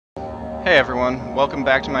Hey everyone, welcome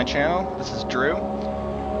back to my channel. This is Drew.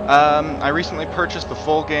 I recently purchased the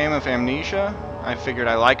full game of Amnesia. I figured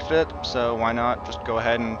I liked it, so why not just go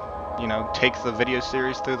ahead and, take the video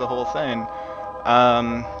series through the whole thing.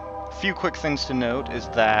 Few quick things to note is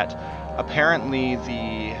that apparently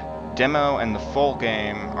the demo and the full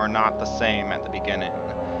game are not the same at the beginning.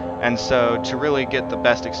 And so to really get the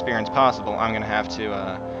best experience possible, I'm going to have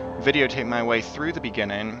to videotape my way through the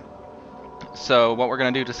beginning. So what we're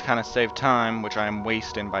going to do to kind of save time, which I'm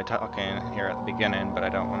wasting by talking here at the beginning, but I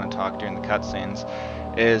don't want to talk during the cutscenes,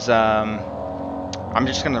 is I'm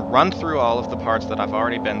just going to run through all of the parts that I've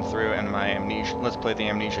already been through in my Amnesia, Let's Play the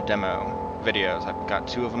Amnesia demo videos. I've got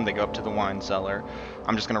 2 of them, they go up to the wine cellar.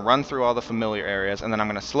 I'm just going to run through all the familiar areas, and then I'm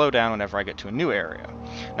going to slow down whenever I get to a new area.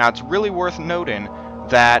 Now it's really worth noting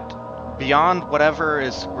that beyond whatever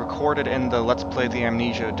is recorded in the Let's Play the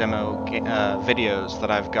Amnesia demo videos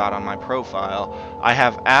that I've got on my profile, I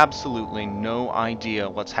have absolutely no idea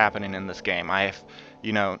what's happening in this game. I have,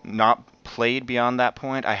 not played beyond that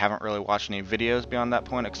point. I haven't really watched any videos beyond that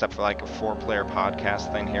point, except for like a 4-player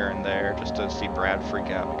podcast thing here and there, just to see Brad freak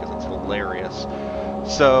out because it's hilarious.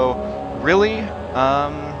 So, really,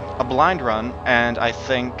 a blind run, and I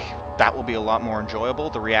think that will be a lot more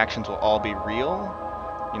enjoyable. The reactions will all be real.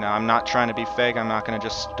 I'm not trying to be fake. I'm not going to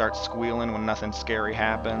just start squealing when nothing scary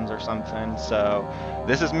happens or something. So,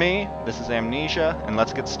 this is me, this is Amnesia, and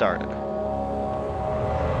let's get started.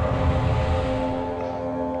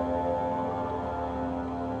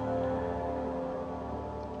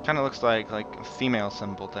 Kind of looks like a female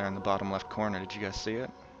symbol there in the bottom left corner. Did you guys see it?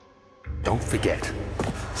 Don't forget,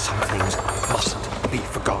 some things mustn't be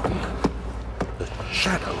forgotten. The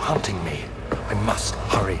shadow hunting me. I must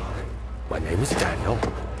hurry. My name is Daniel.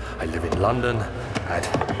 I live in London at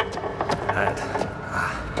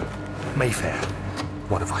Mayfair.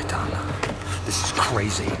 What have I done? This is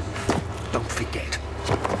crazy. Don't forget.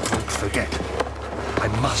 Don't forget. I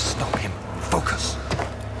must stop him. Focus.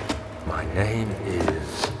 My name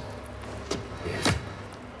is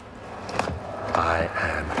I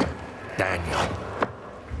am Daniel.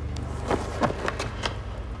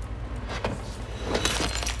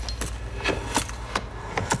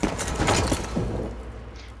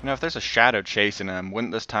 If there's a shadow chasing him,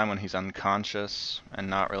 wouldn't this time when he's unconscious and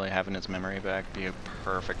not really having his memory back be a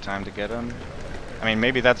perfect time to get him? I mean,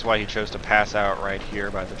 maybe that's why he chose to pass out right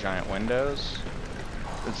here by the giant windows.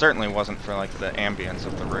 It certainly wasn't for, like, the ambience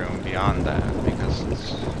of the room beyond that, because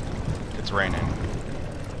it's raining.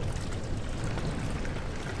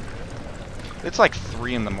 It's like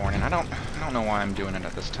 3 in the morning. I don't know why I'm doing it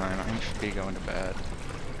at this time. I should be going to bed.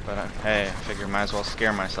 But, hey, I figure might as well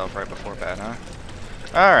scare myself right before bed, huh?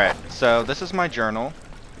 Alright, so this is my journal.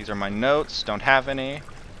 These are my notes, don't have any.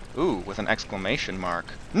 Ooh, with an exclamation mark.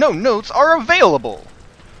 No notes are available!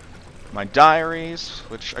 My diaries,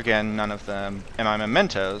 which again, none of them, and my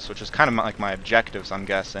mementos, which is kind of like my objectives, I'm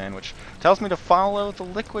guessing, which tells me to follow the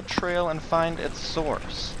liquid trail and find its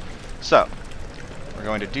source. So, we're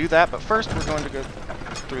going to do that, but first we're going to go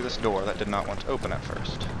through this door that did not want to open at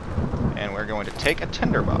first. And we're going to take a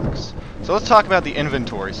tinderbox. So let's talk about the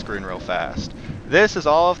inventory screen real fast. This is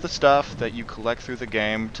all of the stuff that you collect through the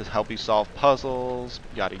game to help you solve puzzles,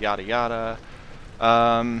 yada yada yada.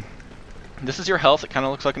 This is your health. It kind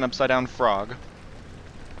of looks like an upside down frog.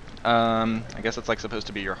 I guess it's like supposed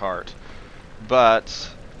to be your heart.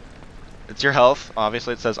 But it's your health.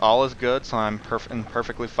 Obviously it says all is good, so I'm in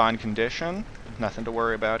perfectly fine condition. Nothing to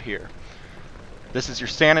worry about here. This is your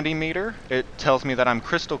sanity meter. It tells me that I'm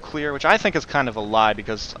crystal clear, which I think is kind of a lie,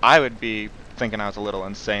 because I would be thinking I was a little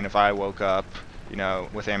insane if I woke up,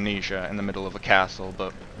 with amnesia in the middle of a castle,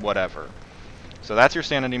 but whatever. So that's your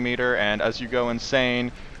sanity meter, and as you go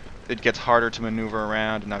insane, it gets harder to maneuver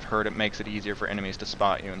around, and I've heard it makes it easier for enemies to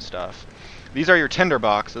spot you and stuff. These are your tinder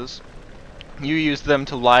boxes. You use them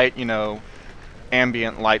to light,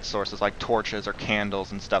 ambient light sources like torches or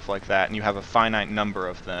candles and stuff like that, and you have a finite number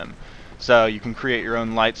of them. So you can create your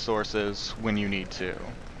own light sources when you need to.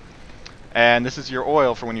 And this is your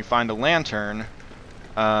oil for when you find a lantern.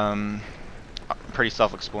 Pretty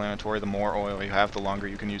self-explanatory. The more oil you have, the longer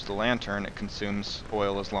you can use the lantern. It consumes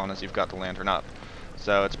oil as long as you've got the lantern up.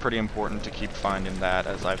 So it's pretty important to keep finding that,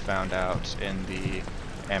 as I found out in the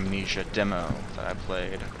Amnesia demo that I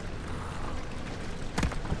played.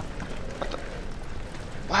 What the?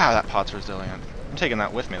 Wow, that pot's resilient. I'm taking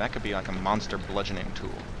that with me. That could be like a monster bludgeoning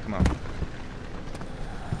tool. Come on.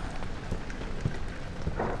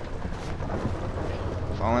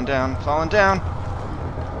 Falling down, falling down.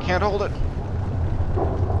 Can't hold it.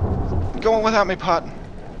 Go on without me, pot.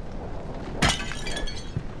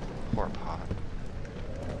 Poor pot.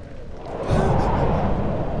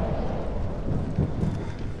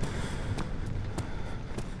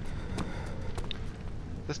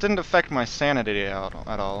 This didn't affect my sanity at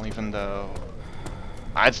all, even though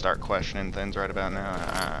I'd start questioning things right about now.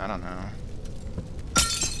 I don't know.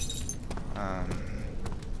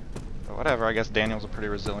 But whatever, I guess Daniel's a pretty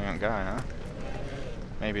resilient guy, huh?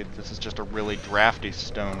 Maybe this is just a really drafty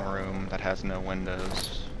stone room that has no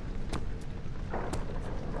windows.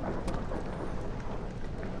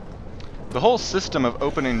 The whole system of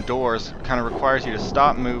opening doors kind of requires you to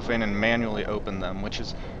stop moving and manually open them, which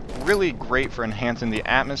is really great for enhancing the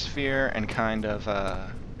atmosphere and kind of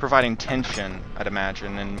providing tension, I'd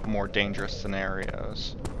imagine, in more dangerous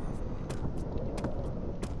scenarios.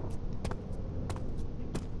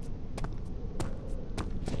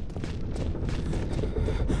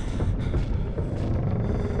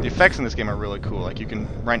 The effects in this game are really cool. Like, you can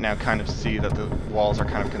right now kind of see that the walls are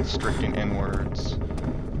kind of constricting inwards.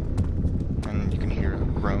 And you can hear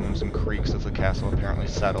groans and creaks as the castle apparently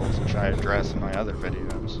settles, which I address in my other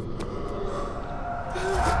videos.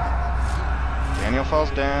 Daniel falls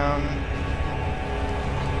down.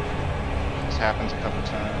 This happens a couple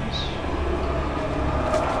times.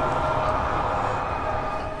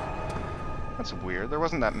 That's weird. There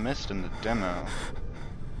wasn't that mist in the demo.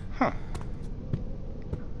 Huh.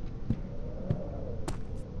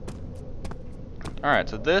 Alright,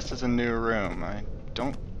 so this is a new room. I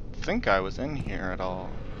don't think I was in here at all.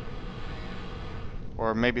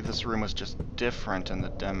 Or maybe this room was just different in the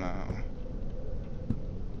demo.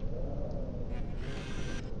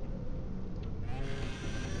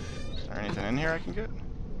 Is there anything in here I can get?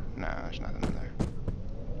 No, there's nothing in there.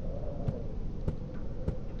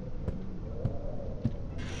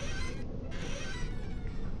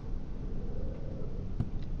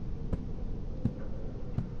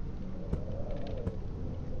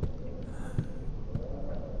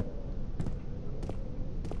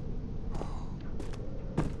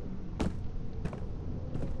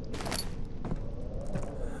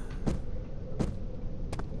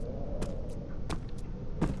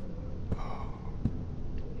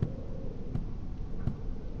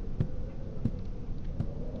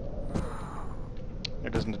 There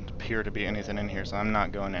doesn't appear to be anything in here, so I'm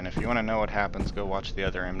not going in. If you want to know what happens, go watch the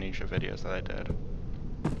other Amnesia videos that I did.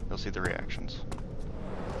 You'll see the reactions.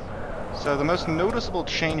 So the most noticeable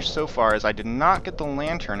change so far is I did not get the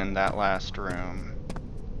lantern in that last room.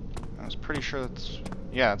 I was pretty sure that's...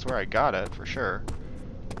 yeah, that's where I got it, for sure.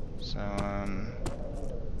 So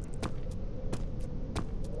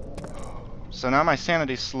now my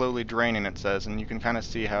sanity's slowly draining, it says, and you can kind of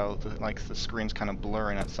see how the screen's kind of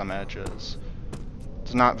blurring at some edges.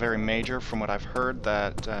 It's not very major. From what I've heard,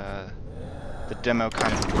 that the demo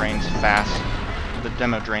kind of drains fast. The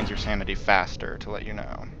demo drains your sanity faster, to let you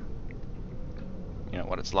know. You know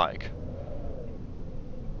what it's like.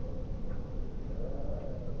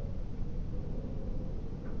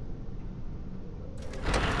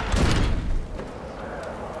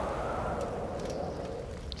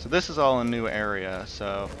 So this is all a new area,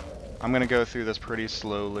 so I'm gonna go through this pretty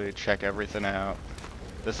slowly, check everything out.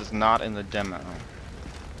 This is not in the demo.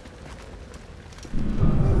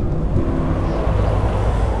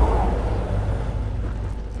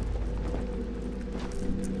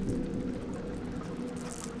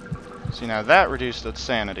 See, now that reduced its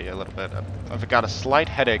sanity a little bit. I've got a slight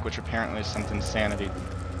headache, which apparently is something sanity,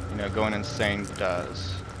 you know, going insane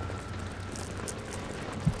does.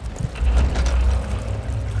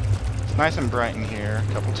 It's nice and bright in here.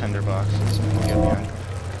 A couple tinder boxes. Get behind.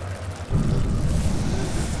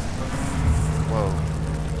 Whoa.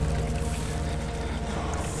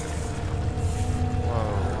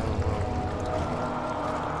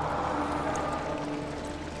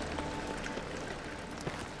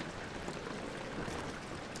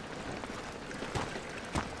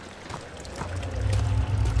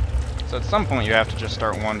 So at some point you have to just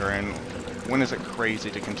start wondering, when is it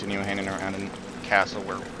crazy to continue hanging around in a castle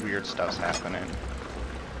where weird stuff's happening?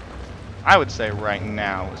 I would say right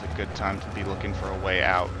now is a good time to be looking for a way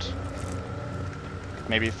out.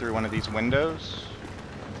 Maybe through one of these windows?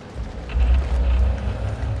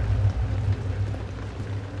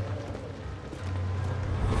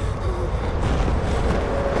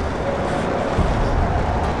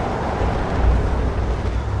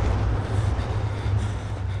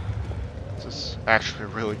 Actually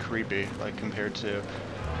really creepy, like compared to,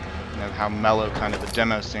 you know, how mellow kind of the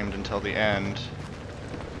demo seemed until the end.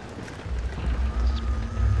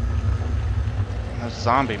 And those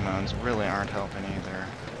zombie moans really aren't helping either.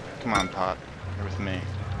 Come on, Pot, you're with me.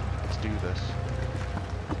 Let's do this.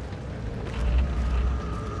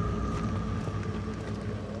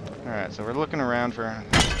 Alright, so we're looking around for...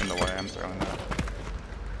 in the way, I'm throwing that.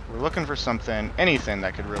 We're looking for something, anything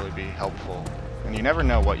that could really be helpful. And you never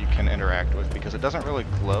know what you can interact with because it doesn't really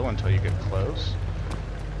glow until you get close.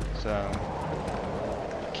 So,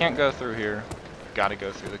 can't go through here. Gotta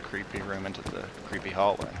go through the creepy room into the creepy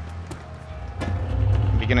hallway.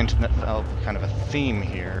 I'm beginning to develop kind of a theme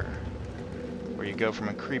here, where you go from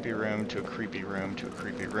a creepy room to a creepy room to a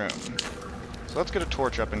creepy room. So let's get a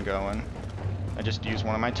torch up and going. I just used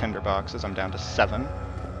one of my tinder boxes. I'm down to 7.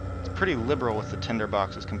 It's pretty liberal with the tinder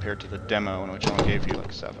boxes compared to the demo, in which I only gave you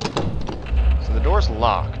like 7. So the door's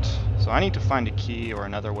locked. So I need to find a key or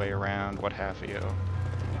another way around, what have you.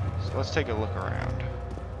 So let's take a look around.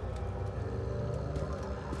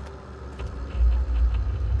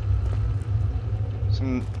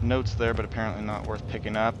 Some notes there, but apparently not worth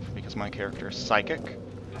picking up because my character is psychic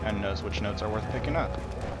and knows which notes are worth picking up.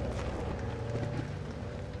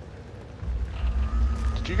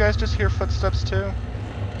 Did you guys just hear footsteps too?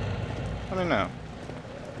 Let me know,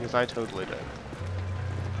 because I totally did.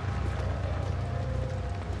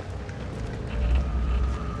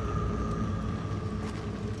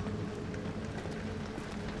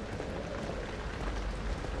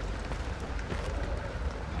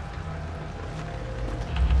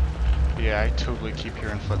 Yeah, I totally keep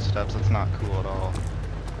hearing footsteps. That's not cool at all.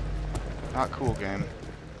 Not cool, game.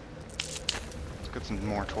 Let's get some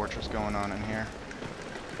more torches going on in here.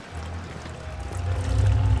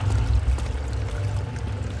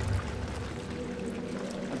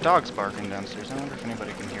 A dog's barking downstairs. I wonder if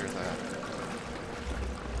anybody can hear that.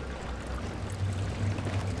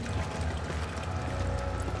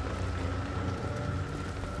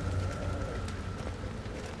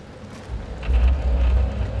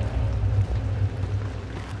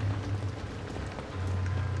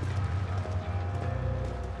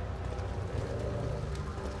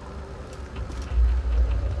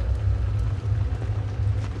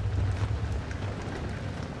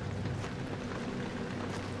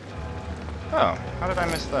 Oh, how did I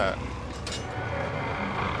miss that?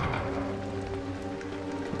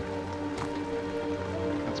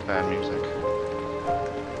 That's bad music.